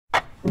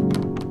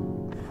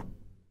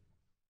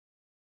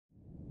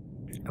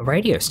A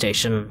radio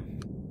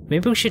station.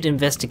 Maybe we should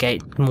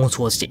investigate more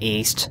towards the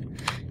east.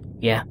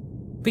 Yeah,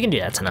 we can do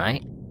that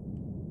tonight.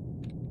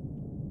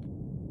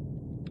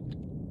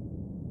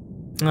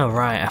 Oh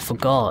right, I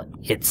forgot.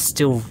 It's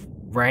still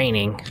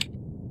raining.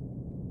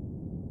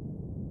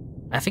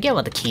 I forget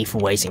what the key for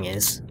waiting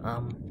is.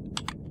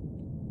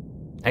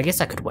 I guess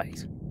I could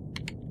wait.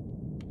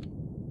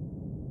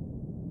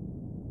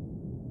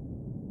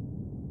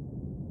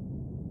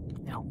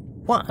 Now,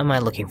 what am I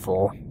looking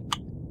for?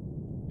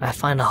 I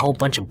find a whole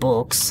bunch of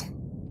books.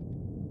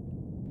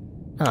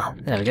 Ah,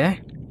 there we go.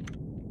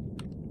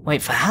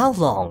 Wait, for how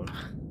long?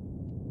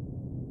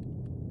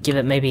 Give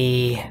it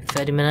maybe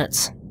 30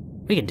 minutes?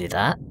 We can do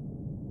that.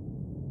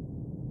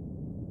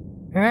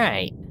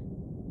 Alright.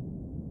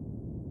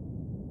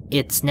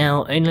 It's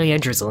now only a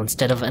drizzle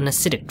instead of an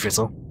acidic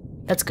drizzle.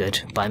 That's good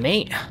by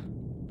me.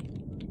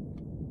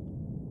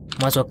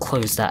 Might as well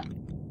close that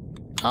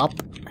up,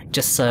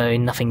 just so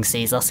nothing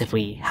sees us if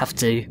we have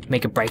to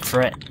make a break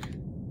for it.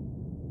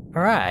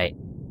 Alright.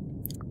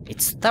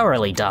 It's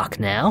thoroughly dark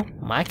now.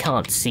 I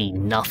can't see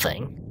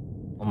nothing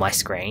on my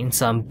screen,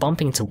 so I'm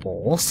bumping into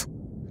walls.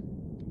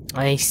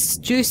 I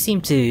do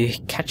seem to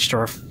catch the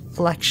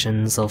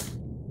reflections of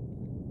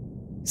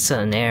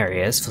certain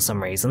areas for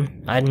some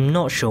reason. I'm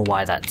not sure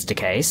why that's the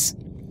case.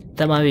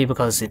 That might be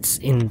because it's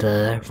in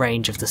the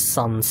range of the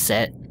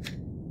sunset.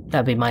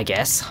 That'd be my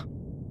guess.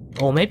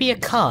 Or maybe a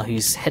car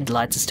whose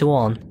headlights are still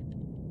on.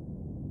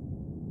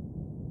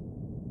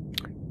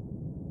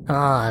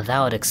 Ah,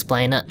 that would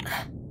explain it.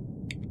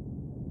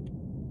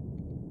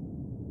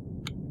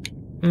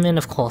 And then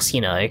of course, you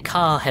know,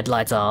 car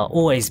headlights are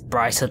always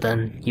brighter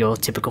than your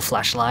typical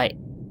flashlight.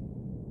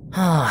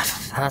 Ah,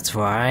 that's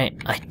right.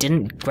 I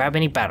didn't grab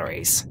any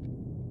batteries.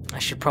 I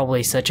should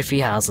probably search a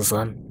few houses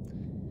then.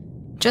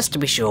 Just to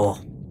be sure,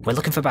 we're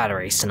looking for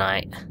batteries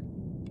tonight.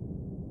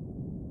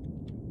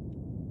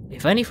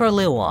 If only for a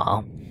little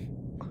while.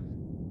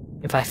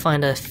 If I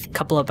find a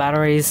couple of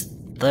batteries,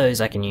 those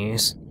I can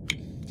use.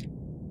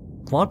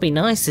 What would be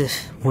nice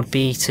would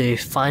be to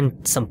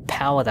find some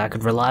power that I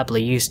could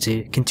reliably use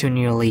to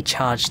continually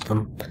charge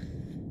them.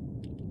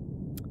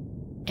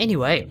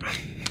 Anyway,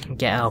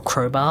 get our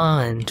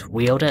crowbar and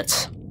wield it,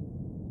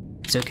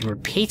 so we can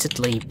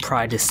repeatedly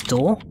pry this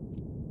door.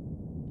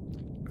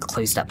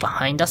 Close that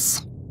behind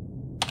us.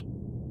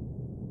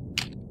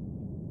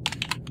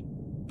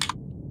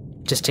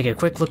 Just take a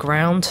quick look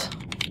around.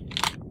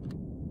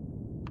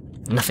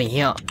 Nothing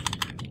here.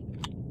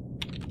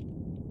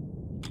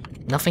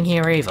 Nothing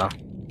here either.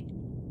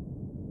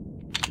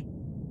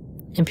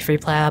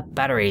 MP3 player,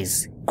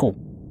 batteries. Cool.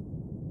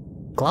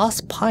 Glass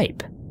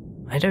pipe.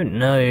 I don't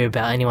know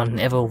about anyone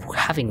ever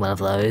having one of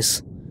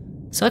those,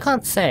 so I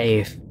can't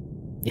say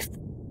if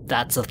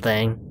that's a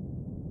thing.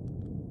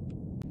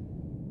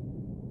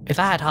 If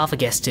I had half a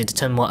guess to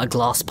determine what a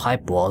glass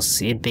pipe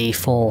was, it'd be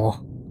for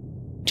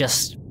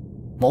just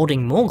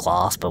molding more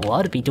glass, but what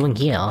would it be doing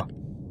here?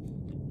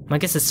 I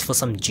guess it's for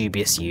some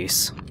dubious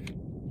use.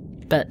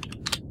 But,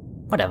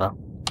 whatever.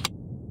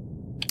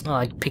 Oh,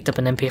 I picked up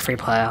an MP3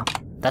 player.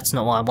 That's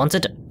not what I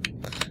wanted.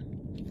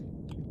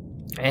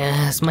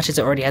 As much as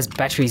it already has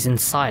batteries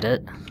inside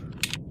it.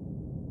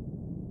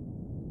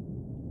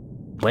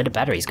 Where did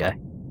batteries go?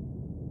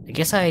 I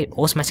guess I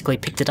automatically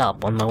picked it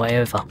up on my way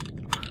over.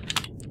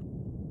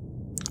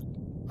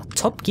 A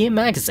Top Gear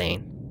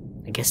magazine.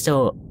 I guess they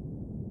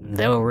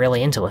were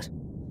really into it.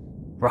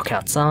 Rock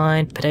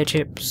outside, potato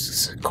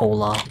chips,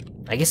 cola.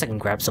 I guess I can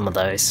grab some of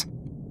those.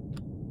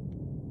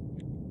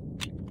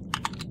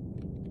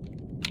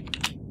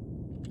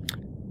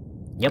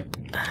 Yep,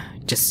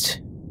 just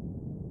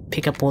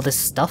pick up all this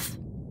stuff.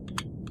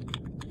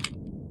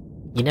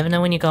 You never know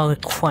when you're going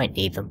to quite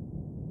need them.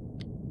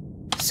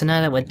 So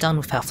now that we're done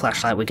with our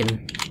flashlight, we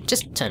can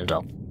just turn it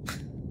off.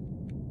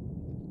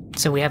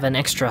 So we have an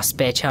extra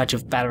spare charge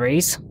of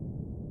batteries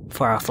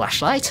for our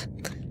flashlight,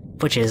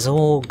 which is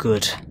all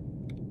good.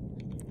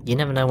 You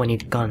never know when you're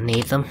gonna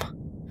need them.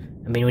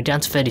 I mean, we're down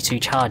to 32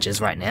 charges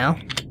right now.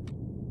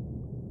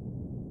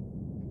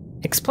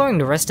 Exploring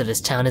the rest of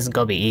this town isn't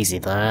gonna be easy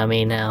though. I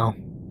mean, our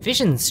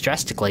vision's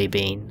drastically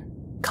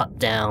been cut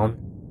down,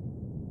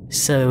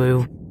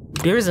 so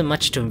there isn't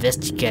much to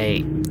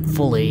investigate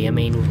fully. I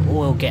mean, all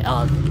we'll get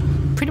are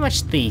pretty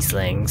much these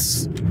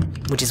things,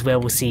 which is where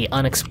we'll see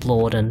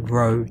unexplored and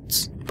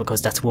roads,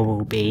 because that's where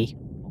we'll be,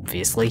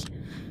 obviously.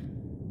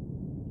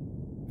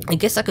 I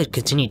guess I could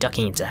continue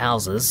ducking into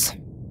houses.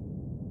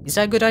 Is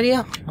that a good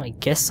idea? I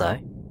guess so.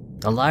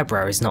 The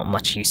library is not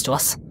much use to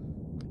us.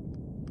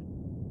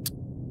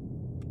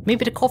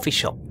 Maybe the coffee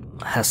shop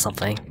has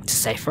something to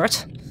say for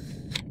it.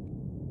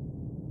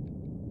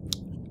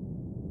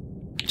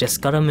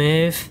 Just gotta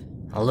move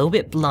a little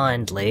bit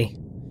blindly.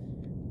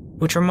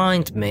 Which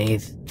reminds me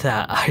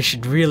that I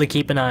should really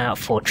keep an eye out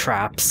for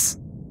traps.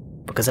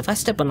 Because if I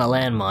step on a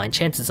landmine,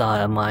 chances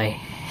are my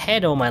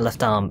head or my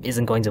left arm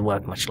isn't going to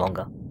work much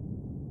longer.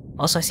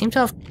 Also, I seem to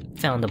have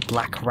found a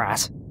black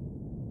rat.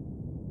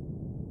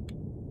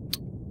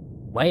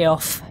 Way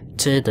off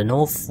to the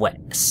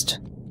northwest.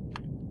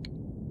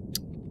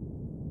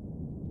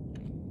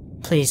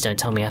 Please don't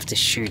tell me I have to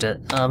shoot it.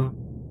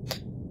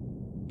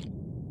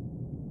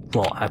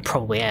 Well, I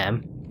probably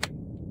am.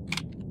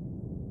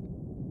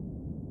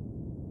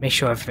 Make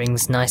sure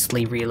everything's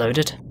nicely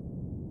reloaded.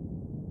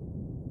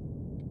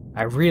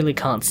 I really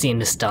can't see in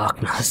this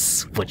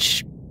darkness,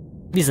 which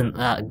isn't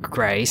that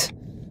great.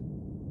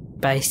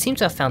 But I seem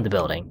to have found the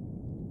building.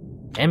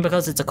 And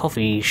because it's a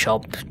coffee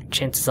shop,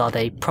 chances are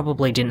they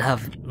probably didn't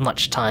have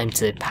much time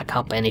to pack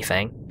up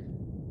anything.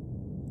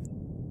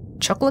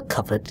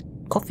 Chocolate-covered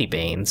coffee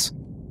beans.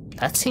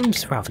 That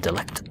seems rather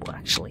delectable,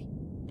 actually.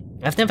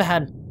 I've never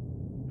had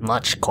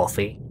much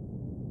coffee.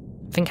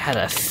 I think I had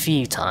it a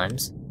few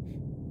times.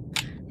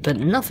 But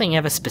nothing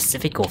ever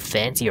specific or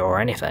fancy or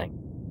anything.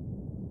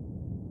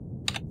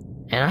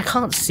 And I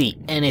can't see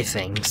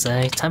anything,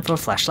 so time for a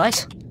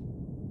flashlight.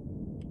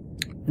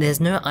 There's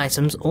no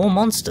items or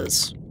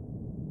monsters.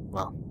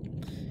 Well,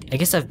 I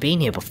guess I've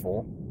been here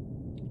before.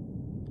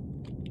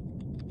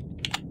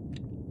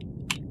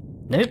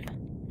 Nope,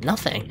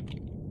 nothing.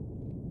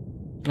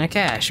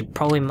 Okay, I should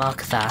probably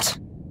mark that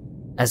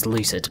as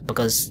looted,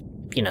 because,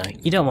 you know,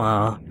 you don't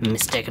want to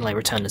mistakenly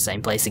return to the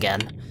same place again.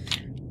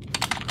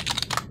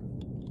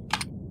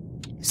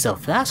 So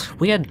with that,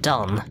 we are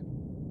done.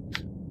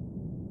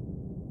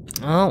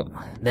 Oh,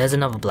 there's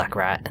another black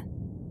rat.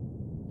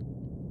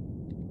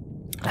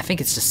 I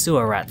think it's the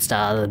sewer rats that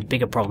are the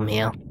bigger problem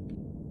here.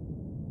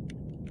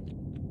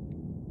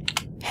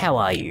 How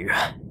are you?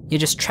 You're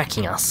just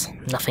tracking us.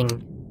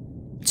 Nothing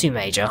too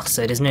major,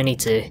 so there's no need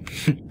to,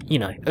 you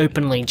know,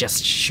 openly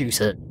just shoot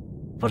it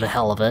for the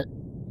hell of it.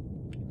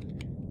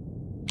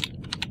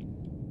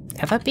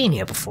 Have I been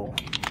here before?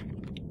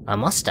 I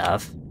must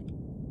have.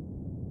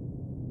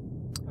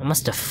 I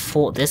must have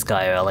fought this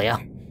guy earlier.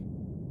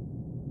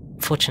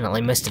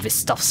 Fortunately, most of his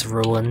stuff's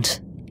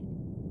ruined,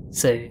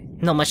 so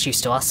not much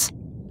use to us.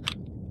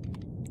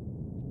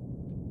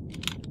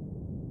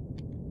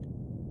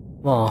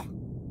 Well,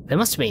 there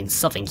must have been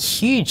something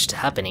huge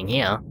happening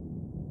here.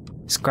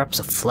 Scraps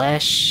of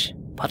flesh,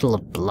 puddle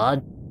of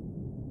blood,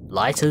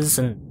 lighters,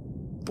 and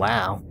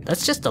wow,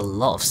 that's just a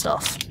lot of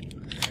stuff.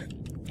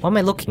 What am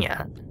I looking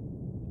at?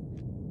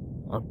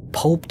 A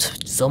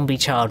pulped zombie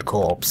child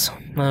corpse.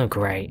 Oh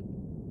great.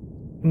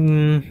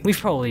 We've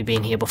probably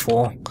been here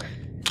before.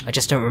 I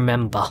just don't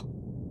remember.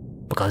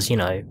 Because, you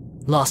know,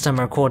 last time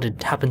I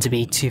recorded happened to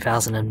be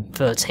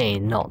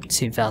 2013, not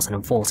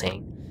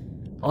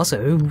 2014.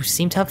 Also, we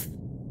seem to have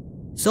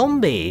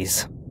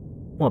zombies.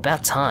 Well,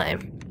 about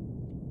time.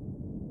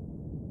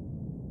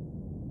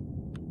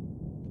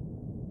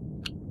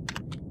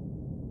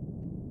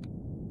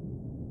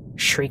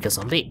 Shriek a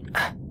zombie.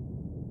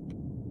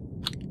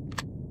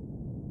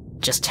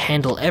 Just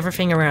handle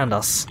everything around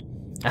us.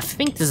 I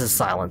think this is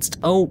silenced.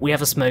 Oh, we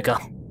have a smoker.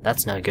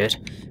 That's no good.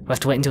 We'll have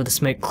to wait until the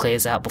smoke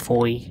clears out before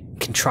we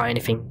can try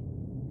anything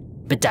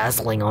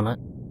bedazzling on it.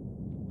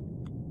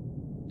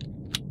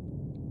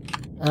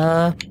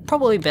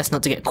 Probably best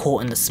not to get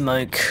caught in the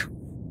smoke.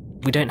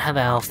 We don't have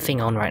our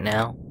thing on right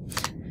now.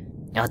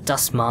 Our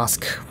dust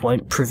mask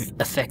won't prove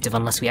effective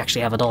unless we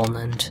actually have it on,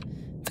 and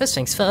first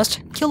things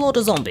first, kill all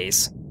the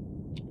zombies.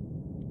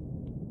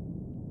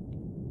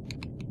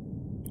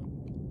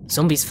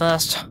 Zombies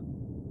first,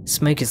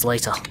 smokers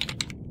later.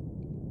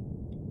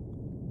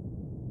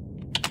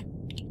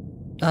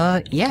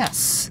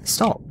 Yes,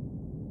 stop.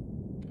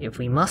 If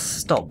we must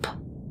stop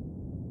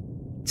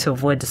to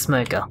avoid the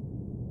smoker.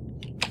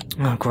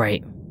 Oh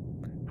great.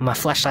 My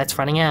flashlight's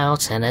running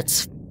out and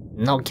it's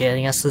not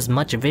getting us as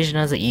much vision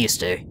as it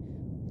used to.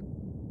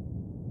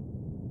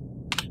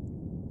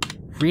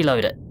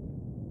 Reload it.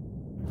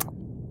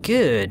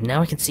 Good,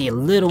 now we can see a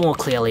little more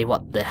clearly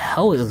what the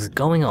hell is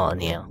going on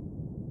here.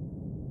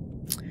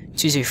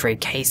 223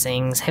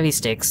 casings, heavy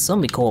sticks,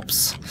 zombie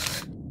corpse,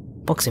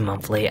 boxing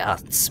monthly,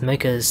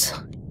 smokers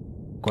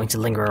going to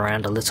linger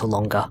around a little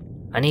longer.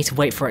 I need to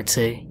wait for it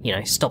to, you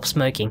know, stop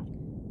smoking.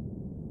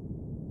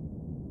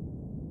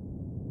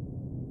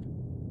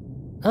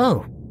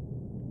 Oh.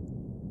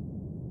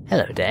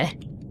 Hello there.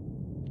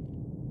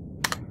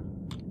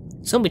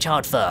 Zombie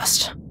child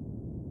first.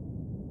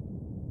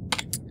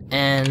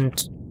 And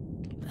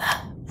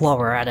while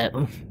we're at it,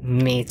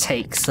 me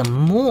take some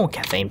more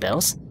caffeine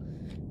pills.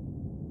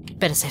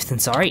 Better safe than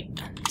sorry.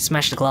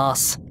 Smash the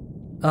glass.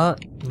 No,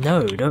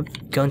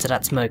 don't go into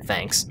that smoke,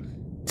 thanks.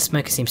 The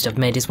smoker seems to have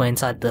made his way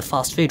inside the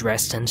fast food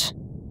restaurant.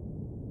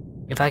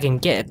 If I can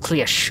get a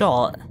clear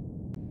shot,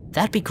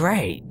 that'd be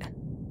great.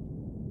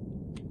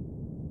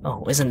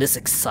 Oh, isn't this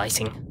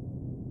exciting?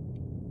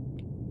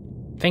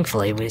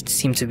 Thankfully, we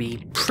seem to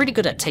be pretty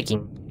good at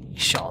taking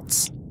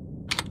shots.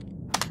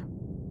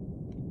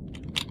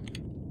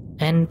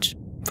 And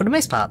for the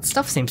most part,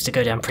 stuff seems to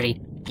go down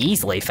pretty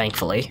easily,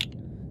 thankfully.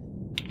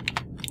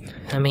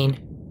 I mean,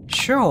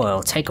 sure,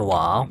 it'll take a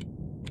while,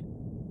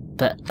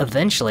 but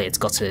eventually it's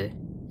got to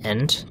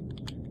end.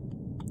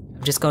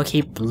 I've just got to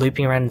keep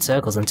looping around in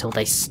circles until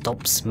they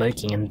stop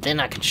smoking, and then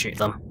I can shoot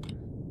them.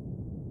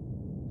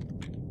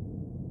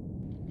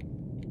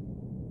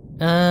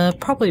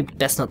 Probably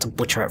best not to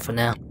butcher it for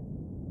now.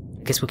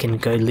 I guess we can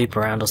go loop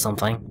around or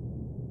something.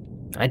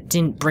 I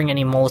didn't bring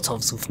any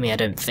molotovs with me, I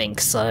don't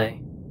think, so...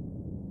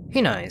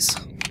 who knows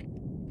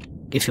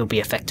if it'll be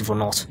effective or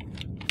not.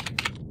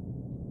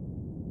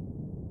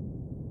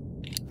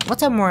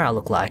 What's our morale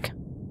look like?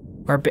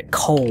 We're a bit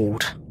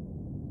cold.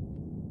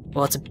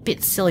 Well, it's a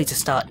bit silly to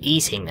start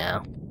eating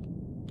now.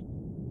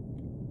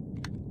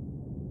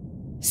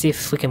 See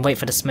if we can wait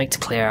for the smoke to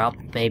clear up,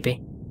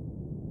 maybe.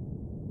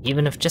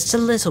 Even if just a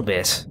little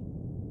bit.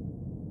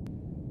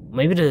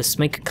 Maybe the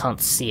smoke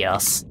can't see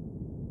us.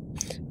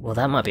 Well,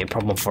 that might be a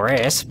problem for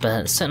it,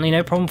 but certainly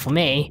no problem for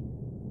me.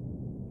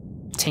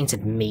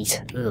 Tainted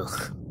meat,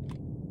 ugh.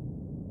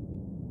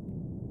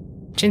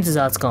 Chances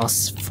are it's gonna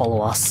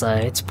follow us, so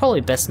it's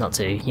probably best not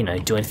to, you know,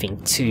 do anything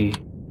too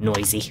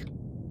noisy.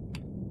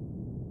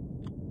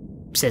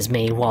 Says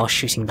me while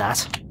shooting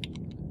that.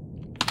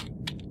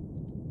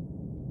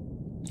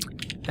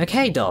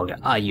 Okay, dog,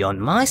 are you on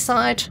my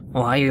side,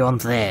 or are you on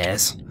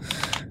theirs?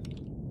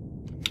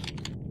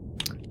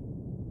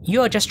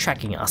 You are just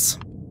tracking us.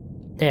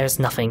 There's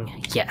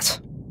nothing yet.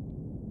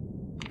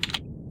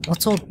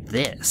 What's all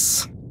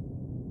this?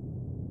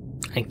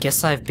 I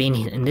guess I've been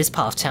in this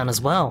part of town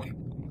as well.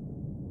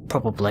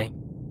 Probably.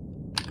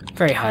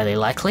 Very highly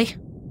likely.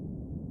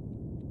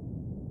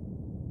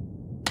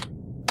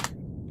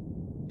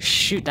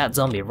 Shoot that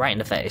zombie right in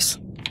the face.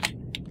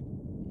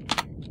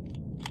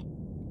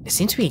 There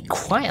seem to be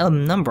quite a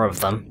number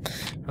of them.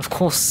 Of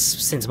course,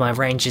 since my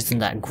range isn't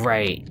that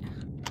great,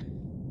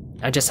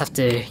 I just have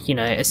to, you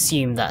know,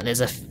 assume that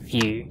there's a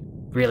few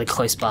really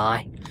close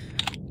by.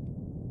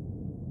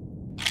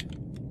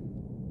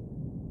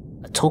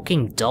 A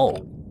talking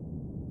doll.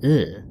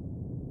 Ugh.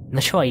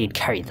 Not sure you'd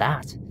carry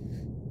that.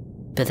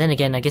 But then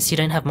again, I guess you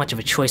don't have much of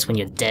a choice when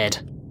you're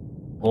dead.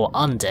 Or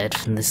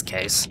undead, in this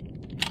case.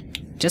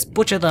 Just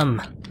butcher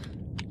them!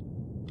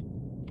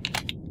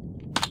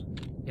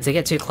 If they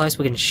get too close,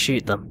 we can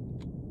shoot them.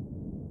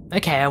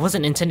 Okay, I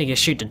wasn't intending to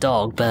shoot the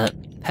dog, but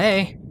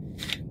hey,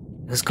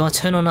 it was gonna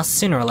turn on us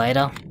sooner or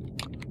later.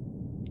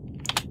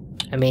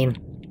 I mean,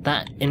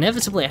 that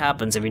inevitably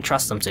happens if you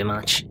trust them too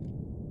much.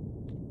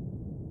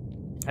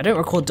 I don't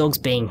recall dogs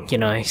being, you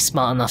know,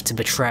 smart enough to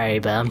betray,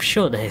 but I'm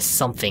sure there's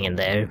something in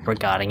there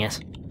regarding it.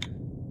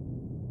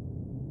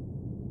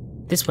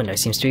 This window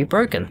seems to be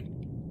broken.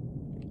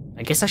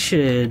 I guess I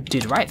should do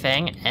the right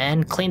thing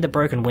and clean the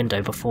broken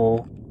window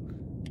before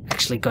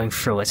actually going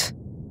through it.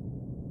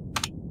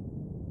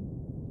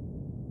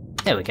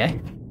 There we go.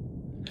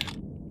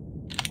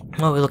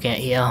 What are we looking at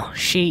here?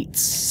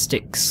 Sheets,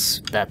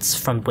 sticks, that's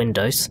front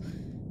windows.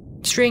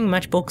 String,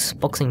 matchbooks,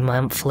 boxing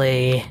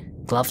monthly,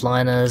 glove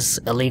liners,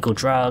 illegal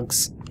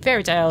drugs,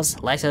 fairy tales,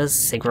 lighters,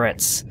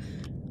 cigarettes,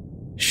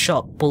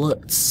 shot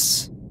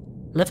bullets,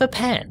 leather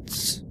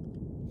pants.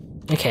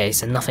 Okay,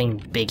 so nothing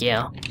big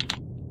here.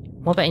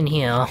 What about in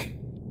here?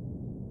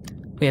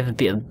 We have a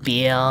bit of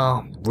beer,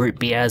 root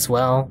beer as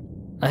well.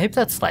 I hope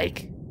that's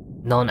like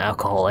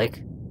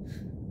non-alcoholic.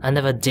 I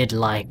never did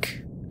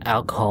like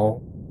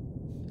alcohol.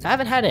 I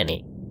haven't had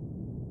any.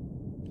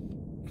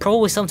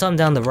 Probably sometime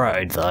down the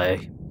road though.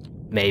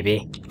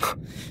 Maybe.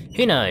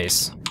 Who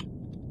knows?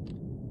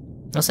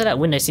 Also, that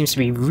window seems to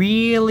be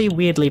really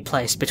weirdly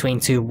placed between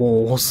two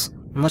walls.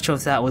 I'm not sure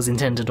if that was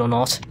intended or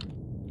not.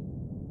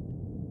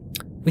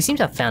 We seem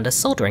to have found a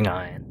soldering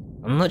iron.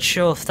 I'm not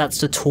sure if that's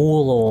the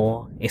tool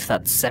or if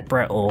that's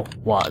separate or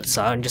what,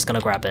 so I'm just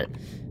gonna grab it.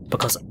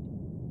 Because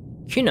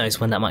who knows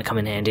when that might come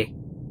in handy.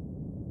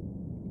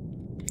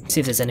 See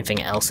if there's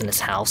anything else in this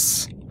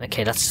house.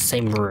 Okay, that's the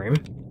same room.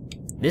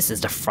 This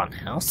is the front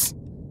house.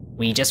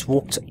 We just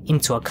walked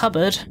into a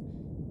cupboard.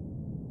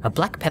 A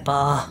black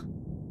pepper,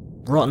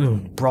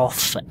 rotten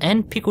broth,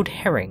 and pickled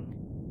herring.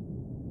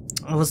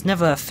 I was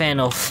never a fan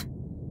of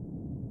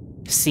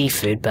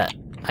seafood, but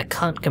I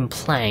can't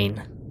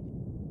complain.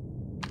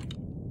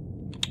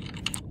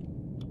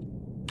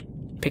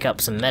 Pick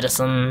up some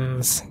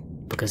medicines,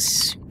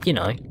 because, you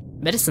know,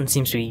 medicine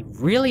seems to be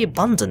really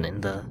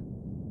abundant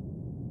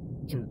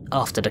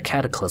after the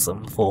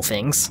Cataclysm, of all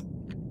things.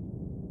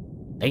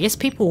 I guess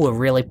people were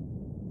really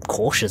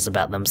cautious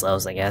about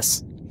themselves, I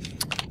guess.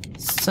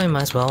 So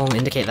might as well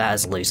indicate that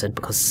as looted,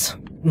 because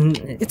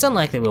it's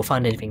unlikely we'll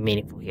find anything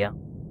meaningful here.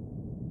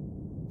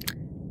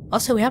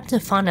 Also, we happen to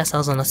find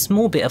ourselves on a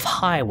small bit of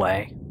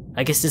highway.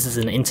 I guess this is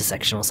an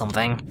intersection or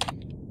something.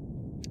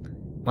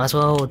 Might as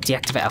well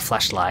deactivate our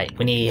flashlight.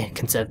 We need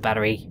conserve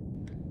battery.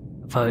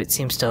 Though it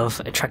seems to have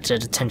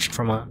attracted attention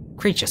from a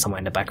creature somewhere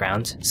in the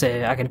background,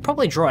 so I can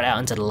probably draw it out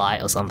into the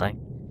light or something.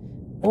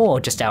 Or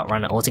just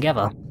outrun it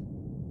altogether.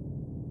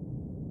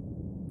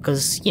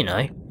 Because, you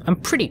know, I'm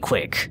pretty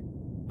quick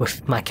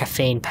with my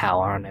caffeine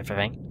power and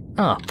everything.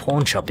 Ah,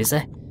 pawn shop, is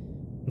there?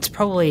 It's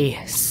probably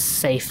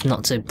safe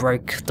not to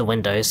break the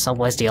windows,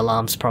 otherwise the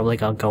alarm's probably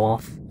gonna go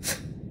off.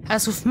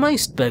 As with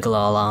most burglar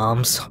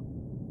alarms.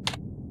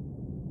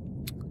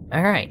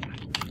 Alright,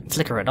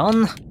 flicker it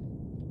on.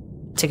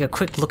 Take a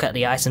quick look at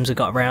the items we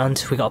got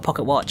around. We got a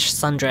pocket watch,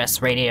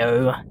 sundress,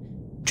 radio,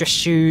 dress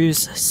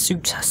shoes,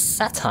 suit,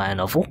 satire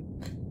novel,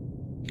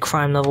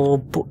 crime novel,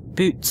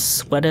 boots,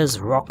 sweaters,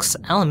 rocks,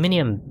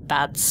 aluminium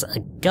bats, a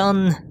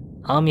gun,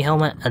 army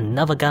helmet,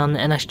 another gun,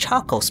 and a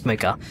charcoal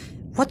smoker.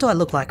 What do I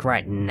look like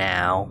right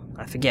now?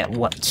 I forget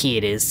what key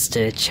it is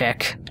to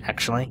check,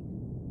 actually.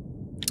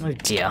 Oh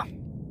dear.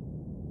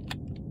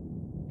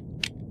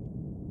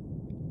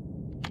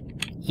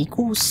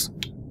 Equals?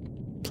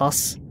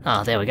 Plus?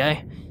 Ah, there we go.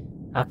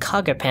 Our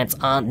cargo pants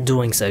aren't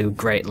doing so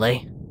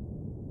greatly.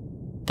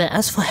 But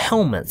as for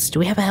helmets, do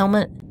we have a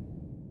helmet?